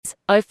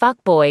Oh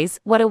fuck boys,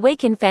 what a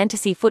week in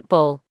fantasy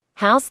football.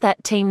 How's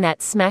that team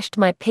that smashed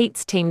my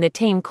Pete's team, the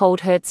team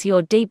called Hurts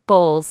Your Deep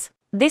Balls?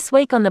 This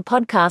week on the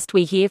podcast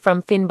we hear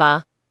from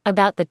Finbar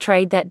about the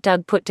trade that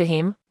Doug put to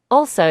him.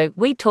 Also,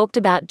 we talked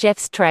about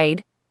Jeff's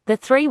trade, the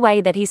three-way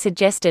that he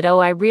suggested. Oh,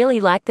 I really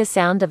like the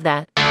sound of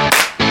that.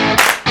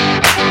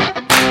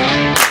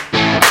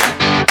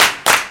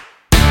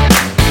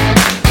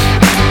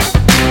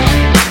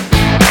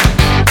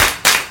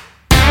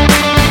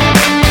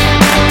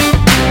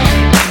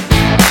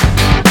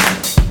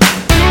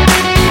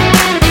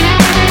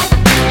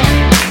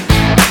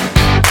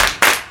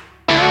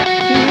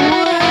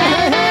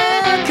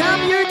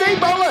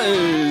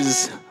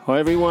 Hi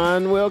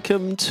everyone,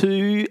 welcome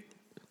to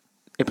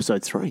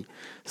episode 3.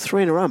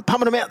 3 in a row. I'm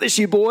pumping them out this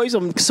year, boys.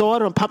 I'm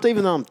excited. I'm pumped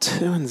even though I'm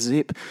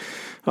 2-0.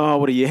 Oh,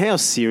 what are you?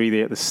 How's Siri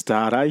there at the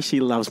start, eh? She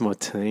loves my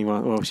team.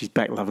 Well, she's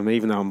back loving me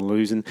even though I'm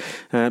losing.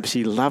 But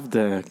she loved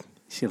the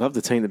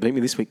team that beat me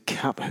this week.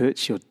 Cup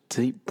hurts your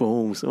deep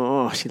balls.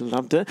 Oh, she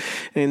loved it.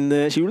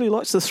 And she really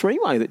likes the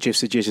three-way that Jeff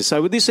suggested.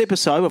 So with this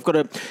episode, I've got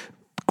a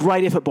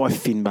great effort by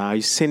Finbar.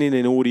 He's sent in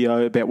an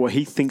audio about what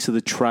he thinks of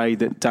the trade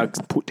that Doug's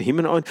put to him.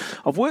 And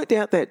I've worked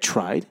out that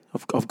trade.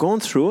 I've gone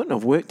through it and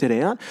I've worked it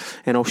out.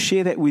 And I'll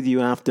share that with you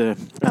after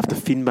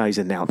Finbar's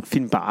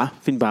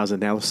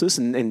analysis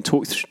and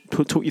talk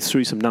you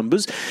through some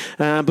numbers.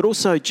 But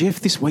also,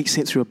 Jeff this week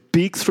sent through a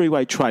big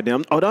three-way trade.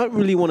 Now, I don't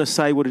really want to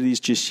say what it is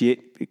just yet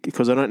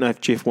because I don't know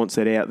if Jeff wants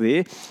that out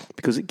there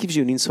because it gives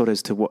you an insight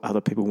as to what other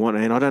people want.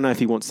 And I don't know if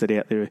he wants that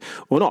out there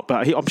or not,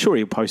 but I'm sure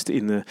he'll post it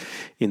in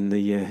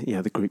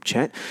the group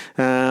chat.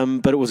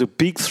 But it was a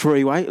big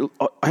three-way.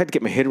 I had to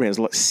get my head around. It was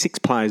like 6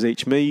 players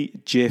each, me,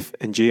 Jeff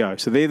and Gio.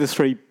 So they're the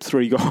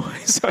three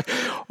guys. So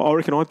I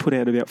reckon I put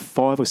out about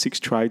 5 or 6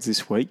 trades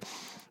this week.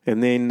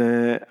 And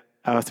then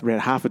after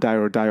about half a day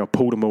or a day, I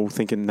pulled them all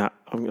thinking, nah,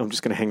 I'm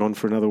just going to hang on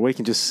for another week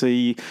and just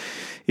see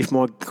if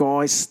my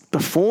guys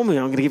perform. I'm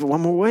going to give it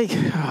one more week.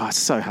 Oh, it's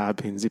so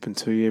hard being zipping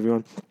to you,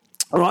 everyone.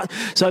 All right,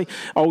 so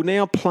I'll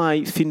now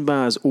play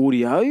Finbar's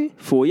audio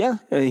for you,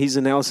 his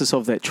analysis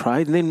of that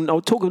trade, and then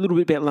I'll talk a little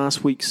bit about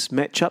last week's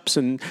matchups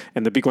and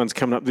the big ones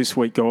coming up this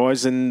week,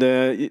 guys, and,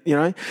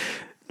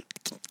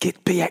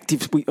 be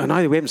active. I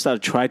know we haven't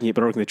started trading yet,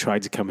 but I reckon the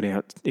trades are coming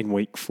out in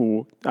week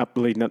 4,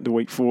 leading up to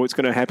week 4. It's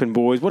going to happen,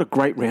 boys. What a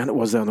great round it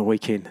was there on the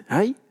weekend,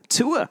 hey?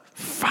 Tua,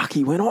 fuck,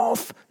 he went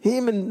off.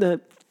 Him and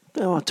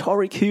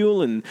Tyreek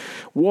Hill and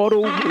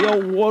Waddle, the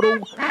old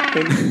Waddle,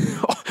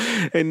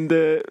 and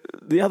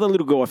the other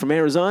little guy from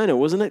Arizona,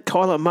 wasn't it?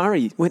 Kyler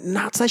Murray went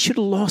nuts. They should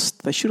have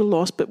lost.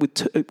 But with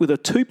a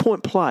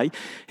 2-point play,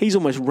 he's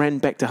almost ran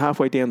back to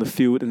halfway down the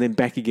field and then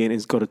back again and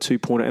has got a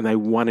 2-pointer and they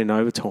won in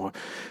overtime.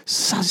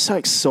 So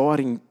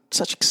exciting,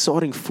 such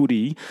exciting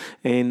footy,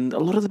 and a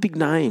lot of the big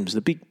names,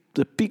 the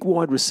big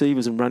wide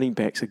receivers and running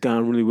backs are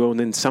going really well, and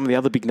then some of the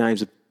other big names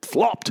have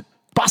flopped.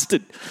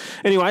 Busted.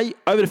 Anyway,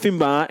 over to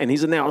Finbar and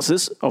his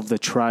analysis of the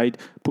trade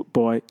put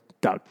by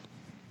Doug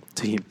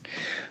to him.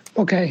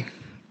 Okay,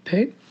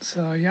 Pete,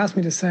 so you asked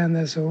me to send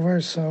this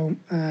over, so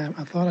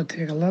I thought I'd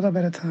take a little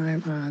bit of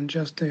time and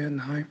just do it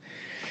now.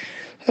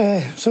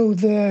 So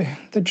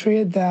the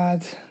trade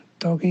that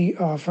Dougie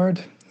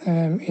offered,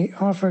 he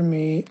offered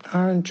me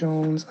Aaron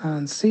Jones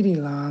and CeeDee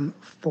Lamb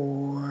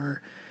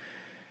for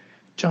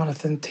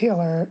Jonathan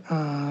Taylor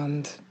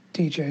and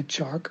DJ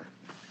Chark.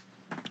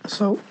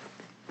 So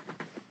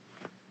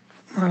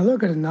when I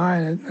look at it now,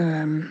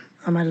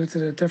 I might have looked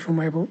at it a different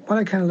way, but what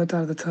I kind of looked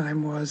at the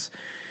time was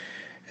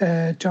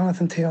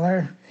Jonathan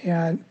Taylor. He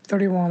had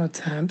 31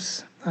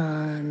 attempts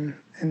in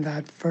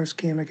that first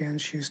game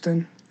against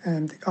Houston,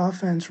 and the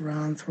offense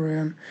ran through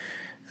him,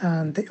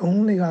 and they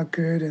only got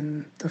good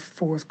in the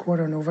fourth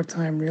quarter and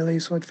overtime, really,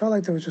 so it felt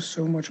like there was just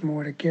so much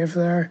more to give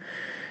there.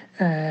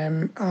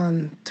 And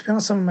to be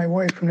honest, some of my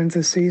worry coming into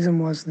the season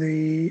was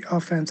the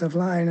offensive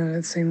line, and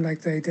it seemed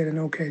like they did an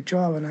okay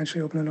job in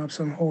actually opening up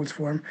some holes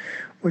for him,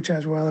 which I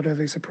was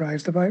relatively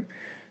surprised about.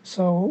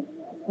 So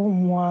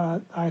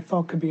what I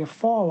thought could be a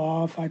fall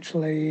off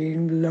actually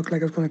looked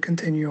like it was going to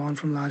continue on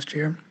from last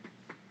year.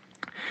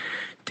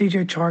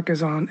 DJ Chark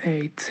is on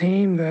a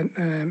team that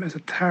is a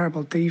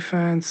terrible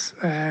defense,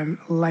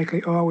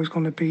 likely always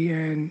going to be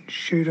in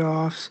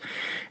shoot-offs.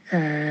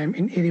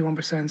 In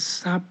 81%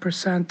 snap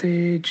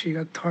percentage, he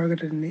got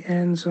targeted in the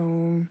end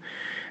zone,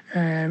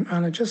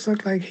 and it just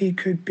looked like he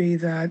could be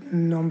that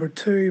number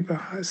 2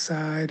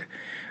 beside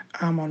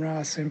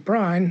Amon-Ra St.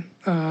 Brown,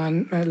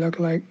 and it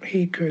looked like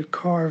he could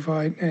carve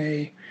out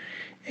a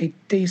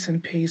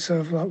decent piece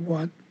of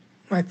what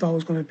I thought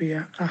was going to be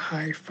a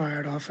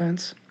high-fired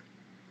offense.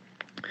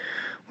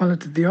 Well,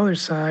 at the other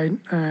side,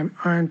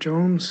 Aaron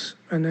Jones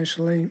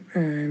initially,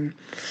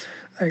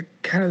 I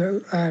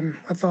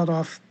thought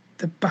off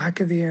the back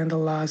of the end of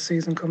last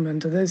season coming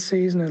into this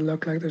season, it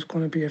looked like there's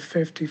going to be a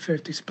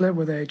 50-50 split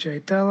with A.J.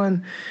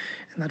 Dillon.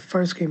 In that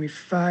first game, he had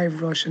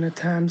 5 rushing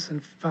attempts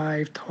and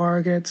 5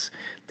 targets.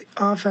 The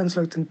offense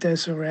looked in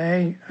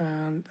disarray,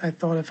 and I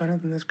thought, if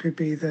anything, this could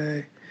be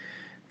the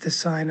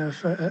sign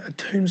of a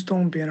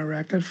tombstone being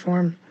erected for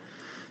him.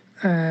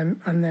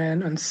 And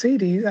then on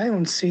CD, I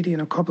own CD in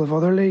a couple of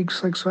other leagues.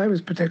 So I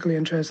was particularly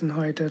interested in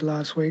how he did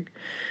last week.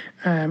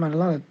 And a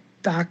lot of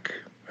Dak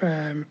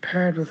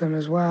paired with him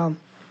as well.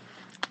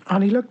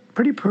 And he looked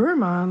pretty poor,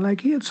 man.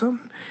 Like he had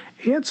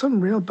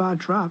some real bad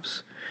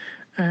drops.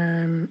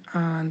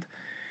 And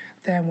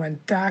then when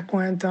Dak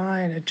went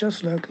down, it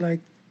just looked like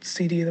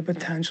CD had the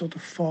potential to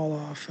fall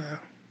off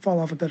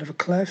a bit of a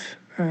cliff.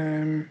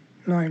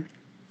 Now,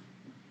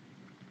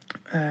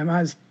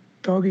 as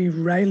Dougie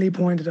rightly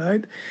pointed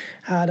out,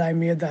 had I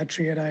made that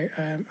trade,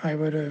 I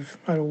would have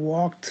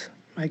walked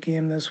my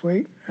game this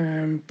week,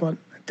 but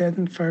I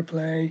didn't. Fair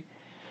play,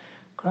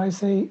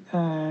 Chrissy.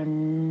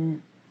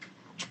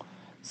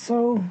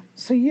 So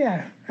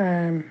yeah,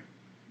 I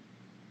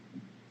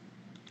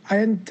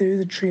didn't do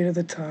the trade at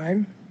the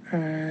time.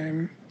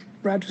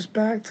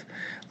 Retrospect,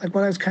 like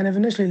what I was kind of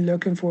initially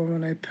looking for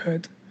when I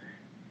put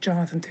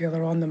Jonathan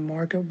Taylor on the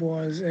market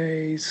was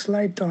a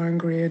slight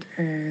downgrade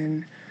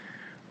in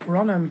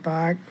running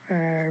back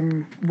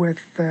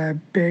with a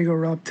bigger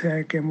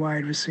uptick in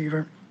wide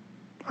receiver.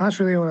 That's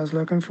really what I was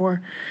looking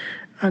for.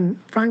 And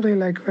frankly,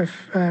 like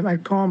if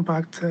I'd gone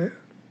back to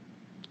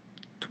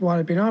what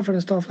I'd been offered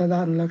and stuff like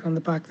that and looking on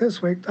the back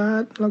this week,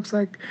 that looks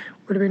like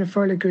would have been a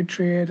fairly good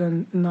trade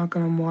and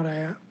knocking on what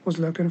I was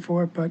looking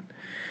for. But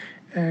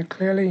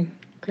clearly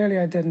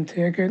I didn't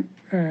take it.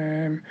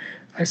 I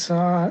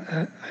saw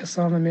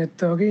my mate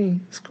Dougie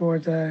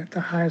scored the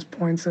highest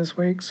points this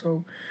week,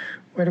 so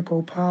way to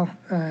go, pal.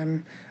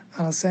 And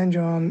I'll send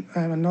you on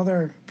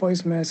another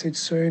voice message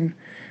soon,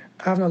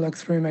 having a look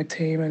through my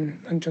team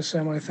and just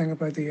saying what I think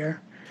about the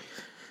year.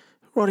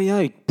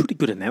 Rightio, pretty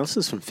good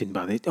analysis from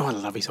Finbar there. Oh, I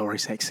love his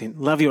Irish accent.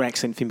 Love your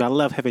accent, Finbar.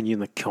 Love having you in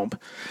the comp.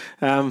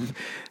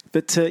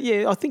 But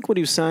I think what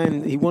he was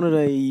saying, he wanted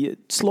a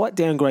slight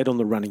downgrade on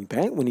the running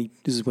back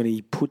this is when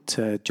he put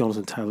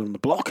Jonathan Taylor on the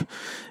block,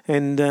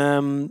 and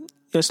a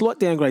slight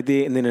downgrade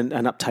there, and then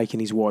an uptake in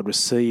his wide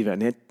receiver.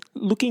 Now,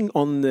 looking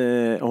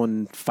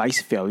on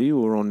face value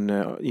or on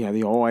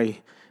the eye,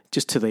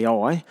 just to the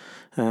eye,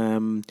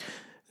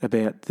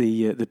 about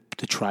the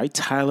trade,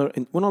 Taylor,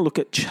 and when I look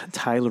at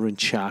Taylor and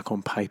Chark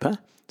on paper,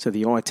 so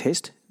the eye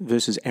test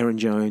versus Aaron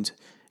Jones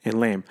and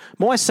Lamb,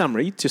 my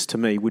summary, just to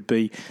me, would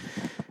be,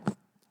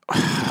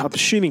 I'm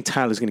assuming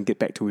Taylor's going to get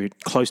back to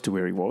close to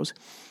where he was,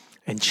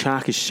 and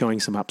Chark is showing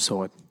some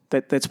upside.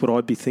 That's what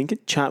I'd be thinking.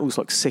 Chark looks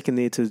like second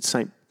there to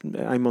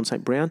Amon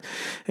St. Brown,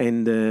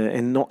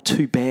 and not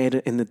too bad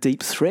in the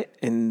deep threat,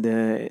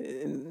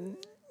 and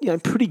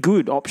pretty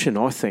good option,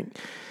 I think.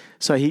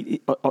 So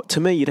to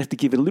me, you'd have to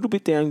give it a little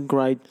bit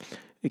downgrade,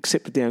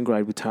 accept the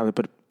downgrade with Taylor,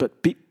 but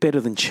bit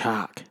better than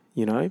Chark,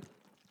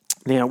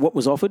 Now, what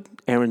was offered?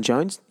 Aaron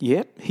Jones,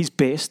 his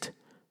best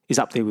is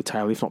up there with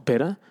Taylor, if not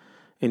better,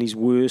 and his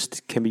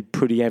worst can be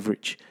pretty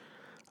average.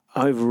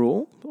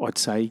 Overall, I'd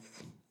say,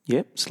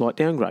 slight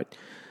downgrade.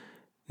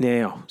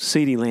 Now,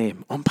 CeeDee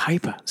Lamb, on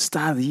paper,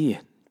 start of the year,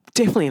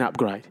 definitely an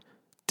upgrade.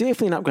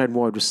 Definitely an upgrade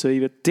wide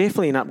receiver,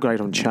 definitely an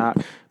upgrade on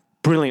Chark.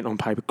 Brilliant on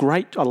paper.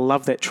 Great, I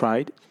love that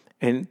trade.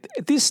 And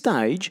at this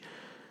stage,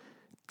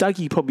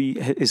 Dougie probably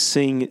is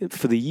seeing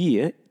for the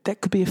year, that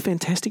could be a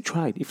fantastic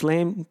trade. If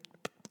Lamb,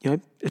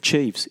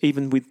 achieves,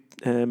 even with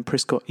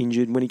Prescott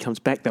injured when he comes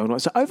back, though.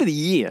 So over the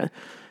year,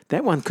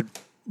 that one could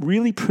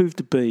really prove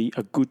to be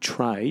a good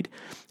trade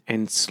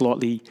and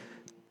slightly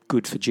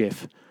good for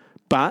Jeff.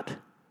 But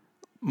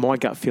my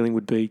gut feeling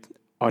would be,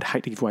 I'd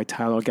hate to give away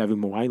Taylor. I gave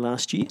him away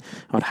last year.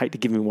 I'd hate to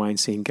give him away and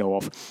see him go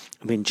off,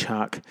 and then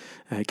Chark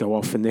go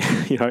off, and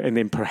then and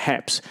then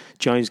perhaps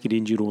Jones get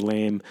injured or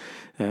Lamb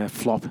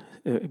flop,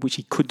 which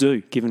he could do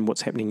given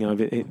what's happening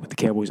over with the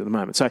Cowboys at the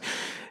moment. So,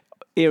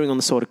 erring on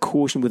the side of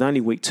caution with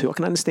only week 2, I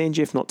can understand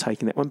Jeff not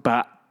taking that one,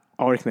 but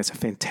I reckon that's a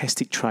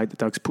fantastic trade that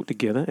Doug's put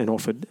together and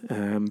offered,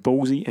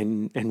 ballsy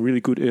and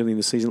really good early in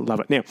the season.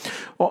 Love it. Now,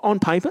 on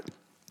paper,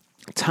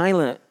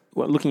 Taylor,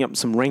 looking up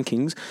some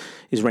rankings,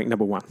 is ranked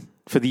number 1.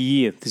 For the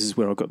year, this is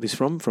where I got this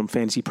from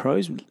Fantasy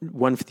Pros,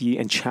 1 for the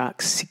year, and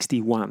Chark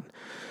 61.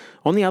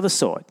 On the other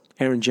side,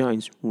 Aaron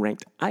Jones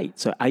ranked 8,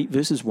 so 8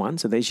 versus 1,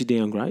 so there's your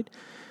downgrade,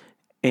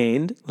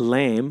 and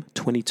Lamb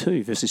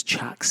 22 versus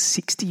Chark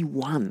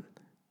 61.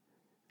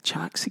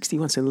 Chark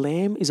 61, so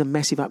Lamb is a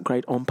massive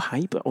upgrade on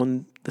paper,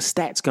 on the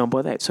stats going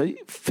by that. So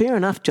fair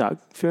enough, Jug,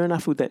 fair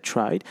enough with that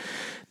trade.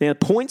 Now,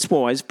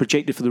 points-wise,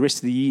 projected for the rest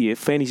of the year,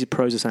 Fantasy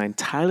Pros are saying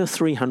Taylor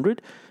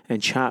 300 and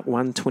Chark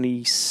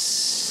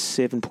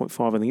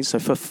 127.5, I think it is. So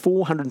for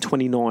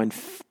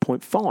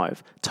 429.5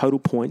 total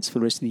points for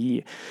the rest of the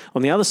year.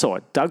 On the other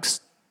side,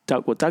 Doug's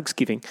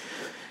giving,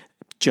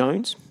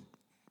 Jones,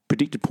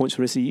 predicted points for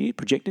the rest of the year,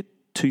 projected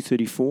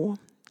 234,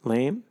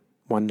 Lamb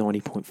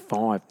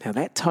 190.5. Now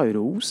that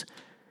totals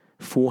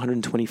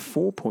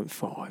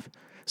 424.5.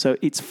 So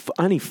it's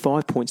only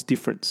 5 points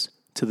difference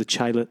to the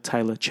Taylor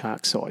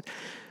Chark side.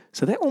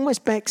 So that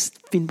almost backs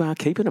Finbar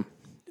keeping him.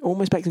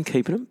 Almost backs him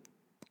keeping him,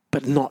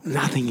 but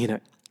nothing in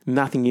it.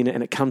 Nothing in it,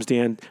 and it comes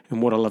down,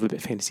 and what I love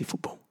about fantasy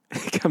football,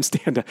 it comes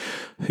down to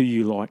who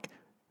you like,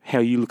 how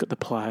you look at the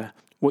player,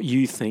 what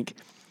you think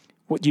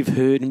what you've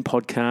heard in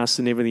podcasts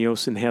and everything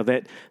else, and how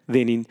that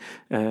then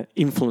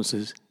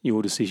influences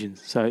your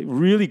decisions. So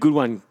really good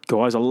one,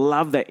 guys. I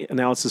love that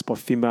analysis by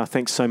Finbar.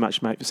 Thanks so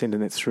much, mate, for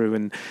sending that through,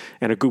 and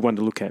a good one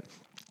to look at.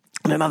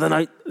 On another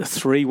note, a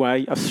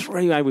three-way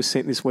was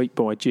sent this week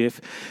by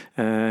Jeff,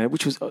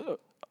 which was...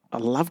 I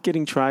love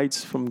getting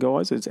trades from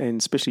guys, and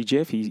especially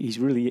Jeff. He's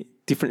really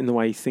different in the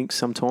way he thinks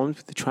sometimes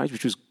with the trades,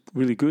 which was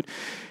really good.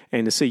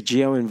 And to see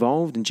Gio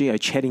involved and Gio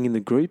chatting in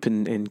the group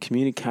and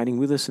communicating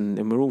with us,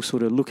 and we're all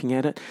sort of looking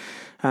at it.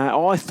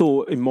 I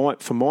thought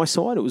from my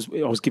side, I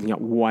was giving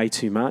up way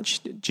too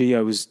much.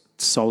 Gio was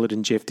solid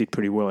and Jeff did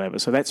pretty well out of it.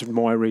 So that's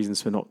my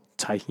reasons for not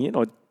taking it.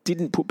 I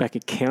didn't put back a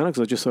counter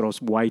because I just thought I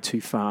was way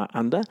too far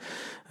under.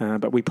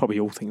 But we probably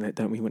all think that,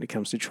 don't we, when it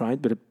comes to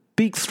trade? But a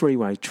big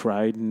three-way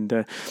trade, and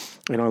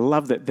I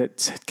love that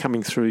that's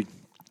coming through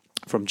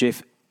from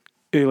Jeff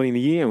early in the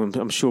year.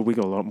 I'm sure we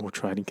got a lot more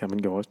trading coming,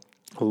 guys.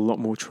 A lot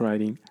more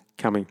trading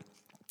coming.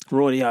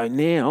 Rightio,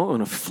 now I'm going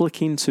to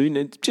flick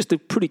into, just a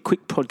pretty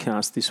quick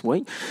podcast this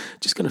week,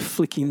 just going to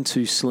flick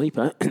into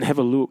Sleeper and have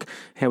a look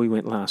how we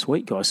went last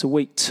week, guys. So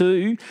week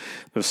 2,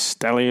 the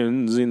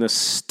Stallions in the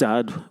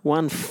stud,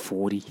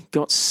 140,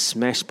 got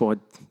smashed by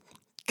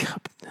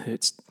Cup,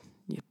 hurts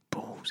your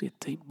balls, your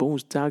deep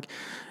balls, Doug.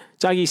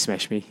 Dougie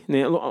smashed me.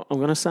 Now, look, I'm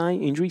going to say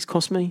injuries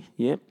cost me.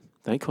 Yep,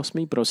 they cost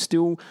me, but I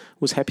still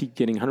was happy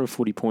getting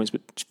 140 points,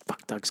 but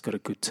fuck, Doug's got a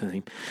good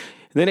team.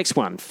 The next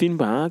one,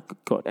 Finbar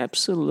got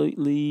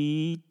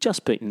absolutely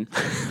just beaten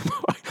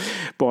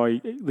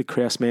by the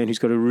Kraus man, who's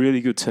got a really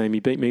good team. He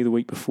beat me the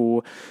week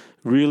before.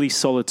 Really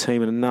solid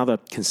team, and another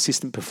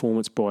consistent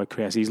performance by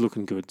Kraus. He's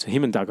looking good. So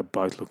him and Doug are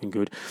both looking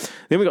good.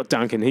 Then we got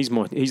Duncan. He's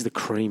the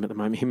cream at the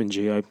moment. Him and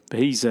Gio. But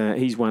he's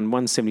won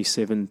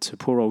 177 to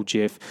poor old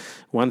Jeff.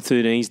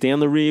 113. He's down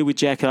the rear with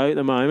Jacko at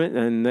the moment,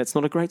 and that's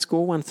not a great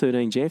score.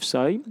 113, Jeff.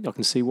 So I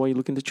can see why you're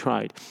looking to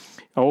trade.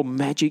 Old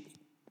Magic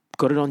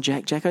got it on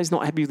Jack. Jacko's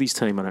not happy with his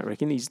team, I don't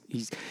reckon.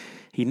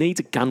 He needs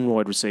a gun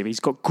wide receiver. He's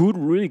got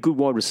really good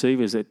wide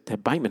receivers.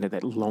 That Bateman had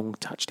that long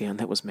touchdown.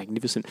 That was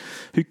magnificent.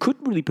 Who could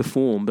really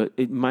perform, but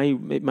it may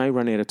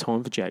run out of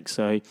time for Jack.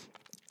 So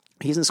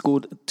he hasn't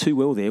scored too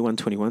well there,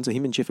 121. So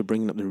him and Jeff are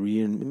bringing up the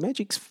rear. And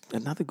Magic's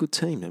another good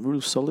team, a real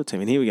solid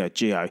team. And here we go,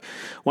 Gio.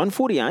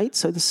 148,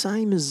 so the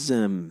same as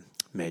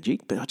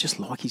Magic, but I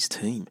just like his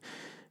team.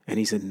 And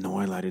he's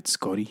annihilated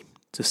Scotty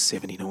to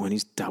 79.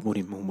 He's doubled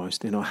him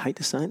almost. And I hate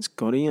to say it,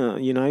 Scotty, I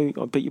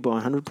beat you by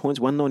 100 points,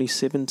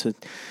 197 to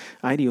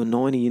 80 or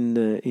 90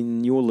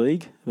 in your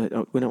league. But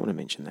we don't want to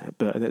mention that.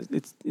 But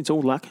it's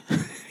all luck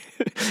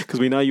because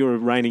we know you're a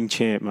reigning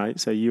champ,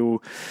 mate. So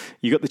you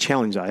got the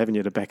challenge, though, haven't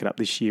you, to back it up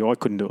this year? I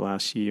couldn't do it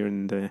last year,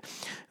 and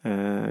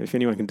if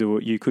anyone can do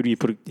it, you could.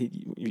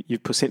 You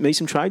sent me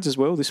some trades as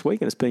well this week,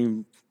 and it's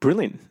been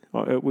brilliant.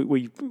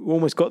 We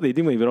almost got there,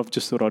 didn't we? But I've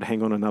just thought I'd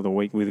hang on another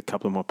week with a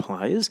couple of my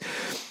players.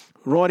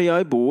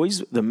 Rightio,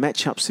 boys, the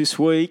matchups this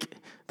week.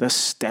 The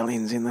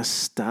Stallions in the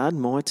stud,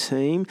 my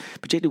team,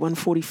 projected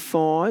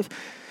 145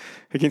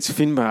 against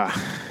Finbar.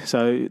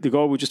 So the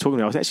guy we were just talking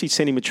about, I was actually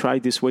sending him a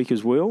trade this week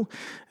as well,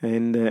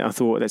 and I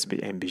thought that's a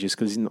bit ambitious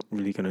because he's not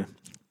really going to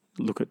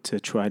look at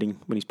trading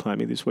when he's playing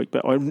me this week.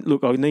 But I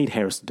need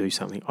Harris to do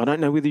something. I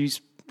don't know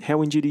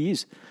how injured he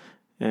is.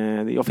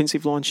 The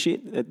offensive line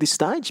shit at this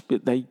stage,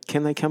 but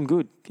can they come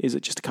good? Is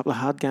it just a couple of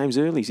hard games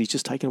early? He's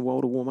just taking a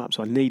while to warm up,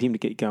 so I need him to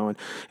get going,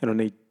 and I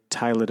need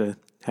Taylor to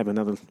have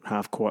another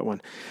half-quiet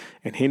one.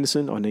 And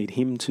Henderson, I need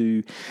him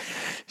to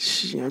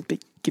be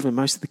given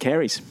most of the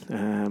carries.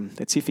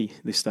 That's iffy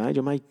this stage.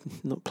 I may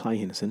not play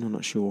Henderson, I'm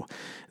not sure.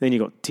 Then you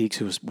got Diggs,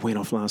 who went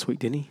off last week,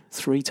 didn't he?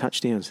 3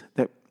 touchdowns.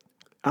 That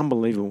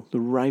unbelievable. The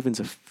Ravens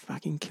are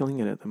fucking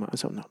killing it at the moment.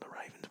 So not the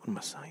Ravens. What am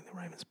I saying? The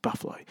Ravens.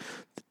 Buffalo.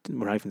 The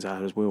Ravens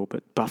are as well,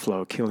 but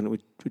Buffalo are killing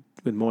it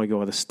with my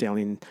guy, the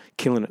Stallion,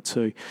 killing it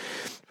too.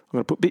 I'm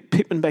going to put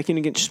Pittman back in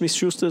against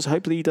Smith-Schuster.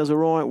 Hopefully he does all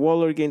right.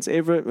 Waller against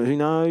Everett. Who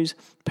knows?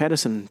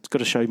 Patterson's got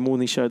to show more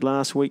than he showed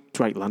last week.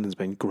 Drake London's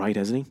been great,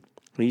 hasn't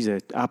he? He's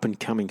an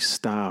up-and-coming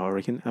star, I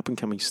reckon.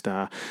 Up-and-coming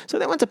star. So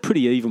that one's a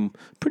pretty even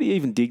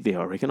dig there,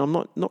 I reckon. I'm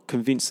not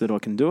convinced that I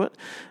can do it.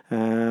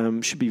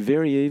 Should be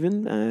very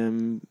even.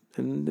 And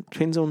it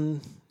depends on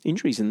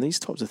injuries and these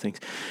types of things.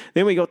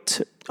 Then we got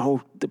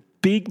the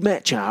big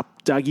matchup,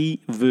 Dougie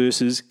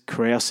versus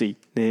Krause.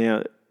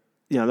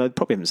 Now, they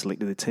probably haven't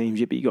selected the teams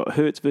yet, but you got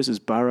Hurts versus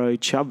Burrow,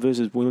 Chubb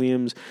versus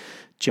Williams,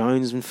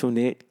 Jones and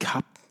Fournette,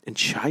 Cup and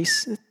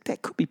Chase.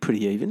 That could be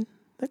pretty even.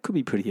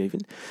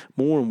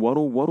 Moore and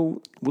Waddle.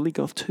 Will he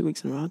go off 2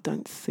 weeks in a row? I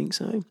don't think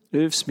so.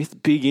 Irv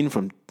Smith, big in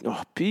from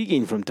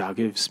Doug.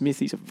 Irv Smith,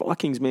 he's a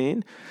Vikings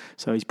man,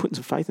 so he's putting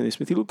some faith in this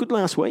Smith. He looked good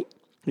last week.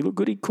 He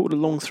caught a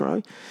long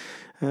throw.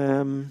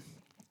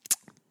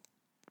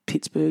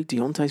 Pittsburgh,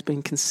 Deontay's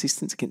been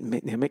consistent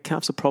against Now,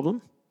 Metcalf's a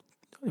problem.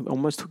 I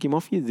almost took him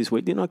off you this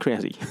week, didn't I,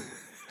 Krause?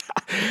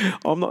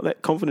 I'm not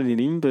that confident in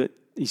him, but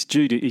he's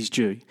due.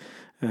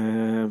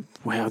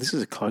 Wow, this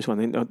is a close one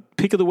then.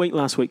 Pick of the week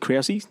last week,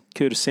 Krause,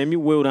 Curtis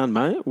Samuel. Well done,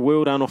 mate.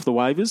 Well done off the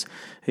waivers.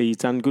 He's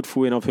done good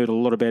for you, and I've heard a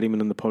lot about him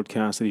in the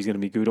podcast that he's going to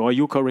be good.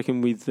 Ayuk, I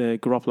reckon, with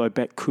Garoppolo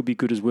back, could be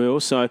good as well.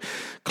 So,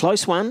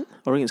 close one.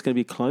 I reckon it's going to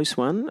be a close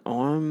one.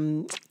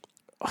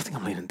 I think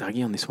I'm leaning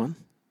Dougie on this one.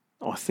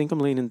 I think I'm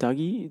leaning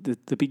Dougie.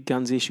 The big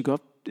guns there she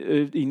got.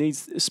 He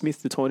needs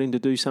Smith, the tight end, to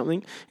do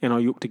something, and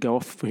Ayuk to go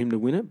off for him to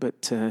win it.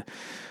 But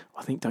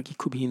I think Dougie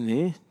could be in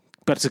there.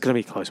 But it's going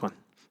to be a close one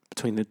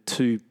between the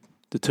two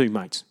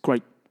mates.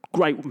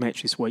 Great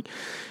match this week.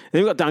 And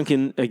then we've got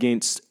Duncan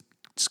against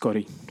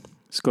Scotty.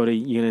 Scotty,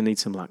 you're going to need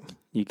some luck.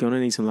 You're going to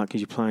need some luck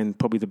because you're playing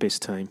probably the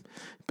best team.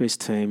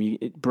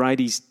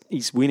 Brady's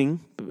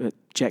winning, but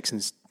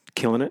Jackson's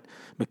killing it.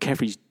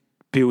 McCaffrey's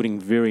building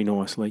very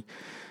nicely.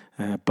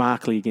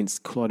 Barkley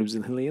against Clyde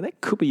Edwards-Helaire.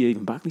 That could be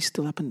even. Barkley's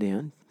still up and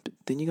down. But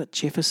then you got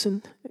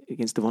Jefferson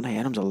against Devontae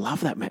Adams. I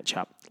love that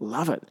matchup.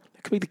 Love it.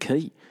 That could be the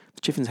key.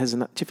 Jefferson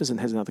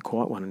has another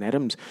quiet one, and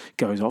Adams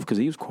goes off because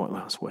he was quiet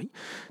last week.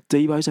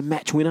 Debo's a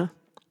match winner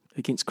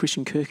against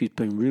Christian Kirk, who's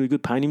been really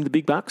good, paying him the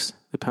big bucks.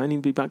 They're paying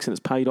him the big bucks, and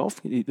it's paid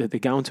off. They're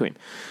going to him.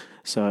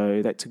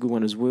 So that's a good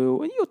one as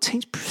well. And your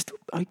team's still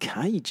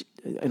okay.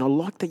 And I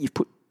like that you've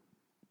put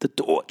the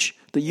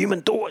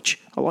human torch.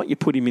 I like you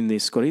put him in there,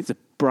 Scotty. It's a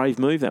brave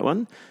move, that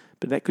one.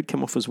 But that could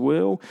come off as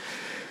well.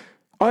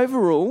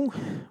 Overall,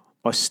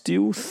 I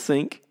still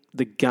think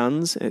the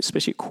guns,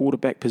 especially at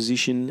quarterback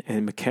position,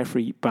 and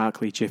McCaffrey,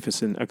 Barkley,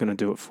 Jefferson are going to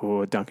do it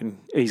for Duncan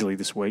easily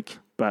this week.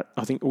 But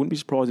I think I wouldn't be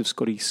surprised if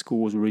Scotty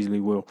scores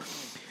reasonably well.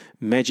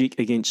 Magic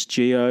against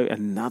Geo,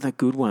 another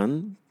good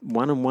one.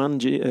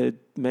 1-1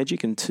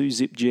 Magic and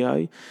 2-zip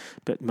Geo.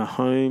 But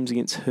Mahomes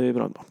against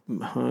Herbert.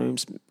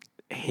 Mahomes,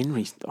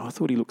 Henry, I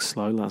thought he looked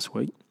slow last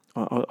week.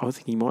 I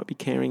think he might be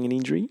carrying an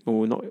injury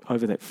or not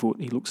over that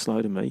foot. He looks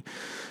slow to me.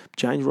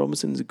 James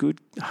Robinson's a good.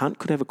 Hunt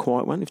could have a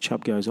quiet one if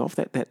Chubb goes off.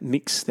 That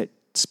mix, that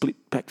split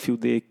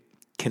backfield there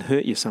can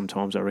hurt you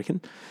sometimes, I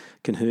reckon.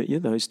 Can hurt you,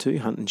 those two,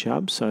 Hunt and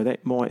Chubb. So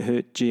that might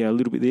hurt Gio a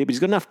little bit there. But he's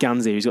got enough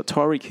guns there. He's got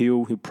Tyreek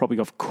Hill, who'll probably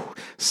go off.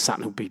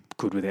 Sutton will be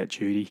good without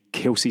Judy.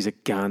 Kelsey's a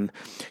gun.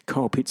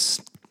 Kyle Pitts,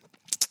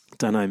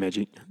 don't know,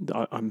 Magic.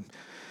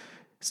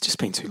 It's just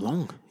been too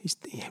long.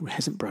 He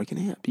hasn't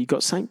broken out. But you've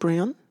got St.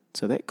 Brown,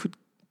 so that could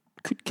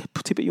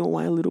tip it your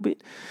way a little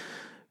bit.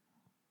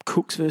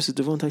 Cooks versus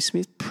Devontae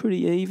Smith,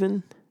 pretty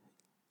even.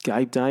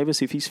 Gabe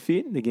Davis, if he's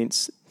fit,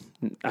 against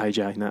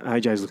AJ. No,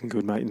 AJ's looking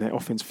good, mate, in that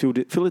offense.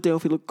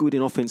 Philadelphia look good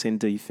in offense and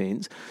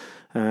defense.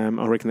 I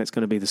reckon that's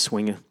going to be the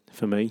swinger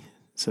for me.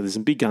 So there's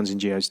some big guns in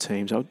Gio's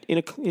team. So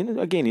in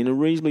a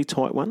reasonably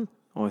tight one,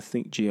 I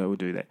think Gio will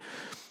do that.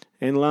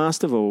 And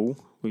last of all,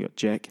 we got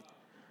Jack.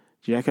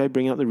 Jacko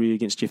bring up the rear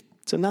against Jeff.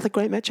 It's another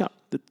great matchup.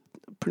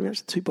 Pretty much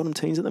the two bottom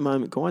teams at the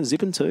moment, guys.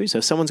 Zipping too,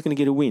 so someone's going to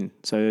get a win.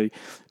 So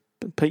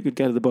Pete could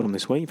go to the bottom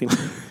this week if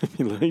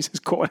he loses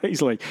quite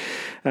easily.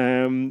 So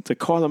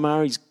Kyler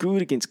Murray's good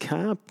against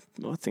Carr.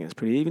 I think that's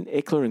pretty even.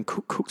 Eckler and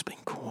Cook's been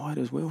quiet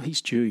as well. He's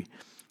due.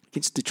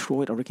 Against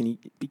Detroit, I reckon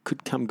he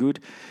could come good.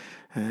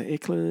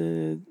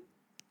 Eckler,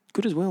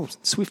 good as well.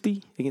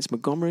 Swifty against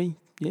Montgomery.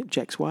 Yep,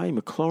 Jack's way.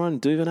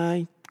 McLaurin,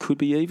 Duvernay, could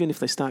be even if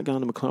they start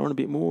going to McLaurin a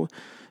bit more.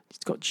 He's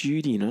got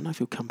Judy, and I don't know if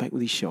he'll come back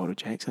with his shoulder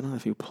jacks. I don't know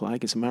if he'll play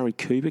against Murray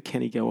Cooper.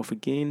 Can he go off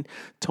again?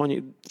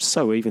 Tanya,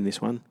 so even this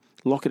one.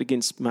 Lockett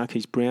against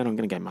Marquise Brown. I'm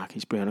going to go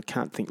Marquise Brown. I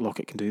can't think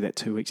Lockett can do that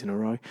 2 weeks in a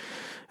row.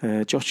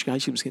 Josh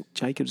Jacobs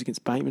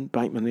against Bateman.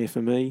 Bateman there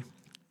for me,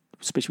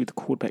 especially with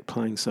the quarterback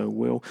playing so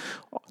well.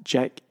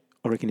 Jack,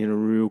 I reckon, in a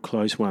real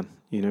close one.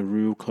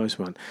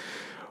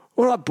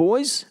 All right,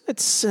 boys.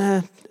 That's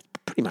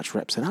pretty much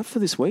wraps it up for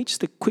this week.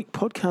 Just a quick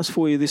podcast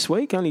for you this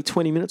week, only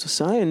 20 minutes or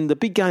so. And the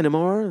big game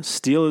tomorrow,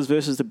 Steelers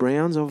versus the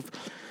Browns. I'm going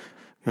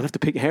to have to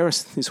pick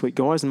Harris this week,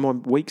 guys, and my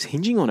week's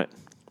hinging on it.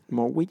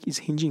 My week is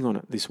hinging on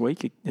it this week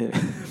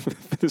for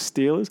the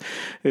Steelers.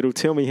 It'll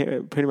tell me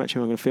pretty much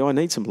how I'm going to feel. I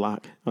need some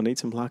luck,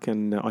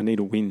 and I need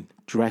a win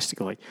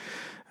drastically.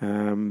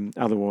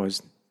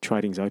 Otherwise,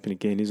 trading's open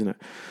again, isn't it?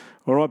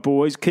 All right,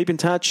 boys, keep in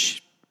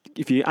touch.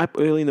 If you're up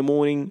early in the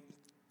morning,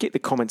 get the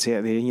comments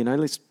out there.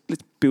 Let's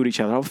build each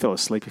other. I fell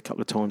asleep a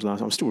couple of times last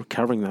night. I'm still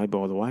recovering, though,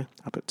 by the way,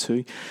 up at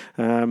 2.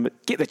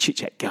 Get the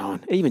chit-chat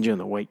going, even during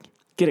the week.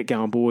 Get it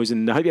going, boys,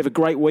 and I hope you have a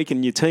great week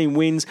and your team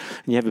wins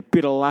and you have a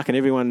bit of luck and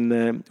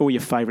everyone, all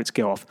your favourites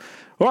go off.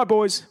 All right,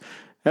 boys,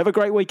 have a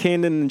great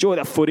weekend and enjoy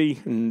that footy,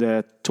 and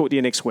talk to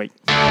you next week.